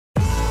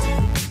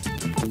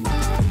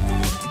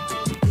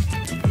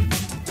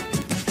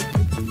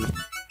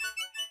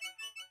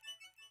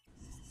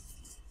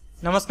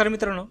नमस्कार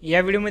मित्रांनो, या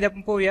व्हिडिओमध्ये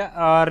आपण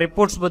पाहूया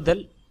रिपोर्ट्स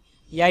बद्दल।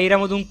 या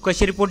इरामधून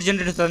कसे रिपोर्ट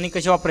जनरेट होतात आणि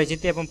कसे वापरायचे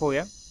ते आपण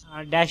पाहूया।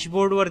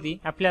 डॅशबोर्ड वरती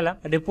आपल्याला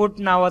रिपोर्ट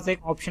नावाचा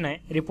एक ऑप्शन आहे,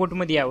 रिपोर्ट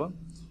मध्ये यावं।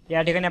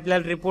 या ठिकाणी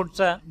आपल्याला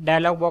रिपोर्टचा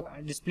डायलॉग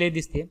बॉक्स डिस्प्ले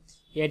दिसते।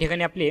 या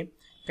ठिकाणी आपले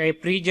काही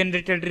प्री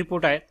जनरेटेड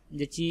रिपोर्ट आहेत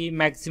ज्याची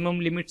मॅक्सिमम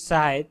लिमिट 6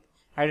 आहेत।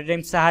 ॲट अ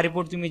टाइम 6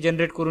 रिपोर्ट तुम्ही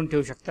जनरेट करून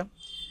ठेवू शकता।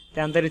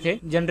 त्यानंतर इथे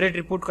जनरेट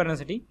रिपोर्ट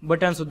करण्यासाठी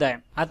बटन सुद्धा आहे।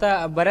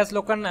 आता बऱ्याच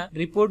लोकांना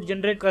रिपोर्ट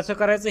जनरेट कसं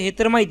करायचं हे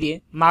तर माहिती आहे।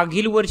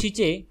 मागील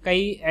वर्षीचे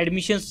काही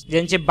ॲडमिशन्स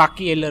ज्यांचे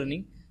बाकी आहे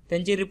लर्निंग,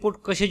 त्यांचे रिपोर्ट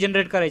कसे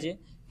जनरेट करायचे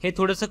हे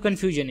थोडंसं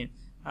कन्फ्युजन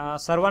आहे।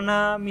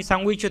 सर्वांना मी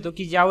सांगू इच्छितो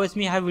की ज्यावेळेस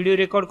मी हा व्हिडिओ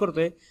रेकॉर्ड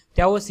करतोय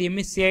त्यावेळेस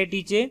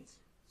MS-CIT चे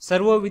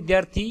सर्व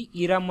विद्यार्थी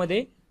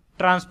इरामध्ये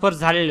ट्रान्सफर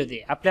झालेले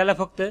होते। आपल्याला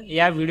फक्त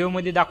या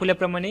व्हिडिओमध्ये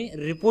दाखवल्याप्रमाणे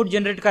रिपोर्ट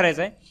जनरेट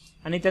करायचा आहे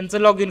आणि त्यांचं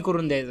लॉग इन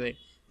करून द्यायचं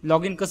आहे।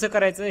 लॉग इन कसं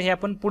करायचं हे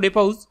आपण पुढे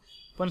पाहूच,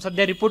 पण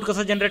सध्या रिपोर्ट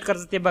कसं जनरेट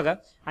करायचं ते बघा।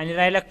 आणि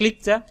राहिला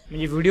क्लिकचा,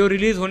 म्हणजे व्हिडिओ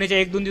रिलीज होण्याच्या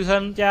 1-2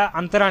 दिवसांच्या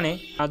अंतराने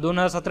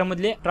 2017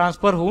 मधले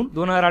ट्रान्सफर होऊन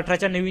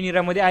 2018च्या नवीन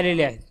इरामध्ये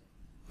आलेले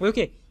आहेत।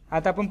 ओके,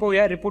 आता आपण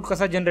पाहूया रिपोर्ट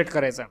कसा जनरेट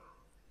करायचा।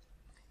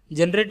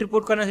 जनरेट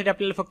रिपोर्ट करण्यासाठी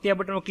आपल्याला फक्त या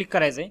बटनवर क्लिक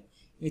करायचं आहे।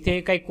 इथे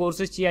काही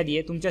कोर्सेसची यादी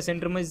आहे। तुमच्या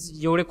सेंटरमध्ये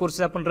जेवढे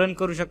कोर्सेस आपण रन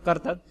करू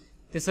करतात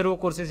ते सर्व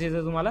कोर्सेस इथे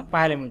तुम्हाला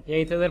पाहायला मिळतील।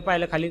 इथे जर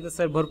पाहिलं खाली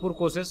तर भरपूर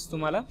कोर्सेस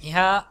तुम्हाला,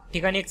 ह्या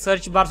ठिकाणी एक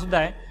सर्च बार सुद्धा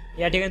आहे।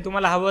 या ठिकाणी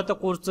तुम्हाला हवं तर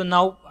कोर्सचं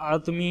नाव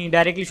तुम्ही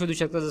डायरेक्टली शोधू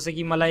शकता। जसं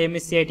की मला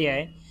MS-CIT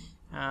आहे,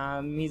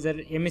 मी जर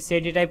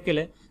MS-CIT टाईप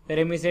केलं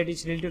तर MS-CIT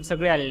शी रिलेटेड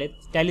सगळे आलेले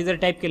आहेत। टॅली जर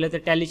टाईप केलं तर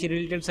टॅलीशी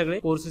रिलेटेड सगळे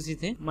कोर्सेस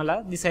इथे मला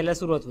दिसायला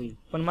सुरुवात होईल।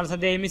 पण मला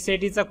सध्या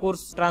MS-CIT चा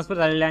कोर्स ट्रान्सफर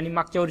झालेला आहे आणि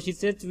मागच्या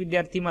वर्षीचेच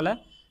विद्यार्थी मला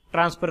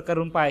ट्रान्सफर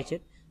करून पाहायचे,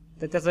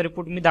 तर त्याचा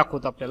रिपोर्ट मी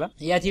दाखवतो आपल्याला।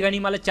 या ठिकाणी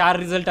मला 4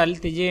 रिझल्ट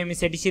आले ते जे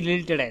MS-CIT शी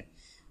रिलेटेड आहेत।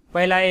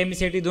 पहिला आहे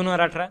MS-CIT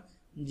 2018,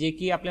 जे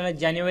की आपल्याला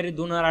जानेवारी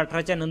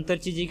 2018च्या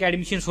नंतरची जी काही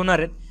ॲडमिशन्स होणार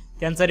आहेत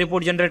त्यांचा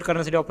रिपोर्ट जनरेट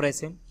करण्यासाठी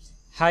वापरायचे।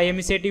 हा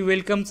MS-CIT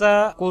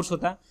वेलकमचा कोर्स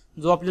होता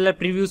जो आपल्याला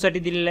प्रिव्ह्यूसाठी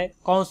दिलेला आहे।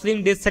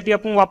 काउन्सिलिंग डेटसाठी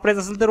आपण वापरायचं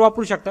असेल तर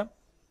वापरू शकता,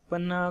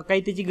 पण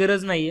काही त्याची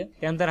गरज नाहीये।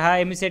 त्यानंतर हा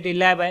MS-CIT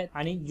लॅब आहे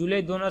आणि जुलै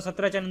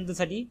 2017च्या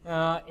नंतरसाठी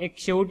एक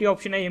शेवटी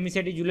ऑप्शन आहे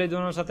MS-CIT July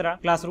 2017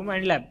 classroom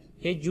and lab.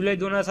 हे जुलै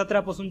 2017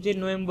 पासूनचे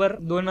नोव्हेंबर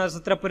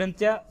 2017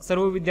 पर्यंतच्या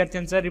सर्व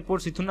विद्यार्थ्यांचा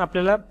रिपोर्ट इथून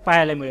आपल्याला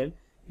पाहायला मिळेल।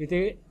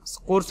 इथे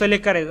कोर्स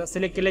सिलेक्ट करायचा,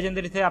 सिलेक्ट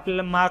केल्यानंतर इथे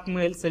आपल्याला मार्क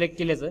मिळेल सिलेक्ट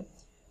केल्याचं।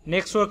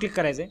 नेक्स्ट वर क्लिक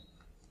करायचं।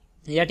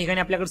 या ठिकाणी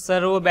आपल्याकडे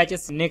सर्व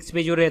बॅचेस नेक्स्ट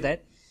पेजवर येत आहेत।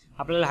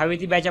 आपल्याला हवी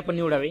ती बॅच आपण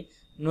निवडावी।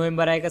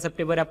 नोव्हेंबर आहे का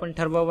सप्टेंबर आपण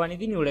ठरवावं आणि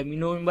ती निवडावी। मी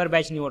नोव्हेंबर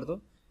बॅच निवडतो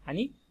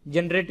आणि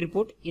जनरेट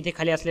रिपोर्ट इथे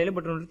खाली असलेल्या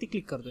बटनवरती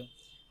क्लिक करतोय।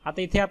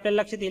 आता इथे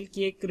आपल्याला लक्षात येईल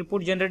की एक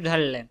रिपोर्ट जनरेट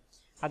झालेला आहे।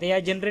 आता या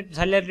जनरेट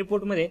झालेल्या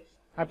रिपोर्टमध्ये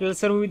आपल्याला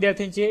सर्व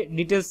विद्यार्थ्यांचे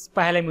डिटेल्स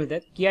पाहायला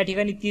मिळतात की या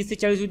ठिकाणी 30 ते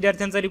 40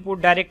 विद्यार्थ्यांचा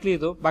रिपोर्ट डायरेक्टली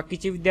येतो।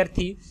 बाकीचे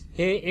विद्यार्थी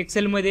हे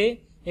एक्सेलमध्ये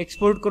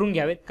एक्सपोर्ट करून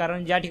घ्यावेत,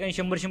 कारण ज्या ठिकाणी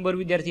 100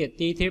 विद्यार्थी आहेत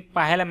ते इथे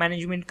पाहायला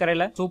मॅनेजमेंट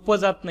करायला सोपं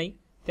जात नाही।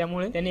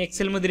 त्यामुळे त्यांनी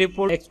एक्सेलमध्ये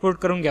रिपोर्ट एक्सपोर्ट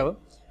करून घ्यावं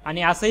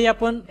आणि असंही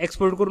आपण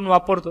एक्सपोर्ट करून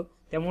वापरतो,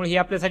 त्यामुळे हे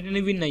आपल्यासाठी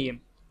नवीन नाहीये।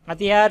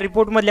 आता या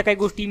रिपोर्टमधल्या काही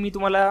गोष्टी मी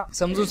तुम्हाला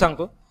समजून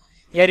सांगतो।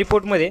 या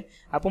रिपोर्टमध्ये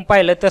आपण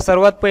पाहिलं तर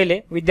सर्वात पहिले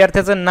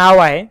विद्यार्थ्याचं नाव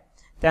आहे,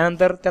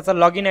 त्यानंतर त्याचा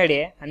लॉग इन ID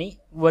आहे आणि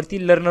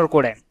वरती लर्नर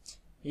कोड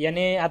आहे।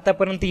 याने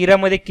आतापर्यंत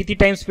इरामध्ये किती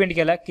टाइम स्पेंड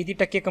केला, किती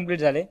टक्के कंप्लीट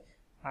झाले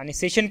आणि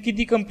सेशन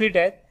किती कंप्लीट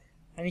आहेत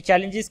आणि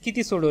चॅलेंजेस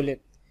किती सोडवलेत।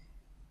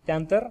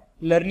 त्यानंतर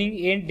लर्निंग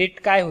एंड डेट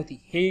काय होती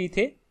हे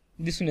इथे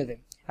दिसून येते।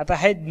 आता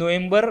हा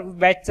नोव्हेंबर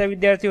बॅचचा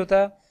विद्यार्थी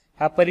होता,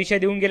 हा परीक्षा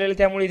देऊन गेलेला,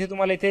 त्यामुळे इथे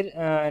तुम्हाला इथे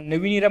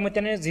नवीन इरामध्ये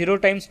त्याने 0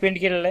 टाइम स्पेंड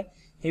केलेला आहे,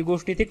 ही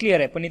गोष्ट इथे क्लिअर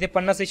आहे। पण इथे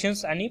 50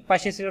 सेशन्स आणि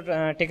 500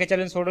 टेका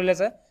चॅलेंज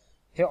सोडवल्याचं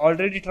हे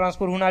ऑलरेडी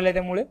ट्रान्सफर होऊन आलं,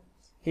 त्यामुळे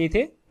हे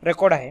इथे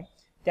रेकॉर्ड आहे।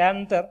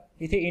 त्यानंतर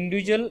इथे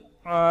इंडिव्हिज्युअल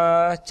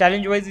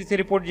चॅलेंज वाईज इथे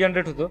रिपोर्ट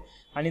जनरेट होतो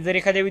आणि जर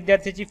एखाद्या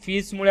विद्यार्थ्याची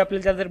फीसमुळे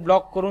आपल्याला त्याला जर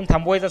ब्लॉक करून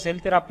थांबवायचं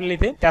असेल तर आपल्याला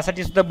इथे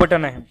त्यासाठी सुद्धा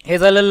बटन आहे। हे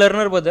झालं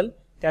लर्नर बद्दल।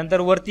 त्यानंतर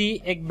वरती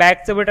एक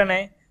बॅकचं बटन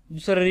आहे,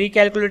 दुसरं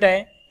रिकॅल्क्युलेट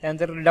आहे,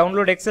 त्यानंतर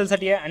डाउनलोड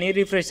एक्सेलसाठी आहे आणि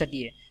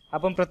रिफ्रेशसाठी आहे।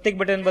 आपण प्रत्येक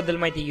बटन बद्दल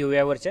माहिती घेऊ।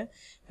 यावरच्या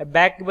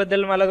बॅक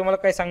बद्दल मला तुम्हाला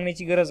काही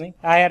सांगण्याची गरज नाही।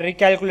 हा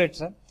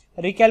रिकॅल्क्युलेटचा।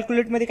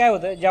 रिकॅल्क्युलेटमध्ये काय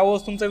होतं,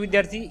 ज्यावेळेस तुमचा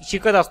विद्यार्थी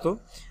शिकत असतो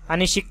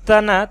आणि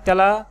शिकताना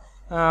त्याला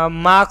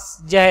मार्क्स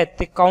जे आहेत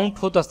ते काउंट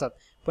होत असतात,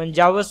 पण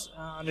ज्यावेळेस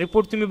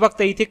रिपोर्ट तुम्ही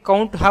बघता इथे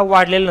काउंट हा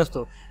वाढलेला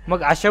नसतो।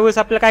 मग अशा वेळेस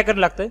आपल्याला काय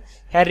करावं लागतं,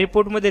 ह्या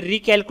रिपोर्टमध्ये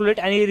रिकॅल्क्युलेट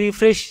आणि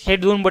रिफ्रेश हे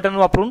 2 बटन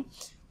वापरून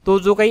तो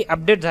जो काही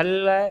अपडेट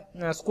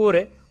झालेला स्कोर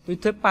आहे तो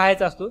इथे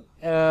पाहायचा असतो।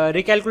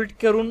 रिकॅल्क्युलेट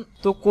करून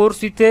तो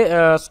कोर्स इथे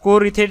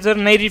स्कोर इथे जर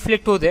नाही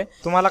रिफ्लेक्ट होते,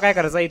 तुम्हाला काय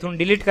करायचं, इथून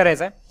डिलीट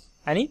करायचा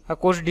आणि हा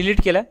कोर्स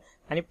डिलीट केला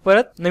आणि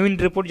परत नवीन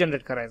रिपोर्ट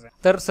जनरेट करायचा,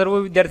 तर सर्व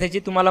विद्यार्थ्यांची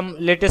तुम्हाला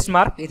लेटेस्ट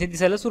मार्क इथे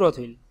दिसायला सुरुवात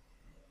होईल।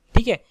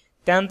 ठीक आहे।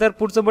 त्यानंतर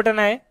पुढचं बटन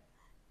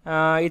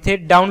आहे इथे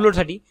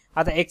डाउनलोडसाठी।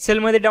 आता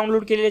एक्सेलमध्ये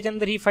डाउनलोड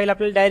केल्याच्यानंतर ही फाईल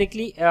आपल्याला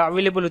डायरेक्टली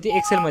अवेलेबल होती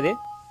एक्सेलमध्ये।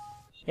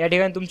 या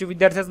ठिकाणी तुमच्या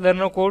विद्यार्थ्याचा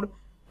लर्नर कोड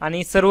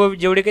आणि सर्व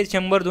जेवढे काही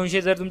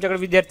 100-200 जर तुमच्याकडे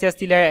विद्यार्थी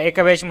असतील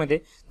एका बॅचमध्ये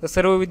तर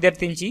सर्व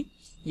विद्यार्थ्यांची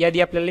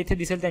यादी आपल्याला इथे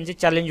दिसेल त्यांचे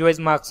चॅलेंज वाईज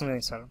मार्क्स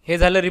नुसार। हे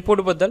झालं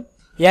रिपोर्ट बद्दल।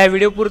 या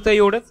व्हिडिओ पुरतं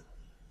एवढंच।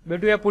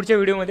 भेटूया पुढच्या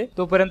व्हिडिओमध्ये,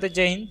 तोपर्यंत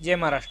जय हिंद, जय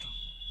महाराष्ट्र।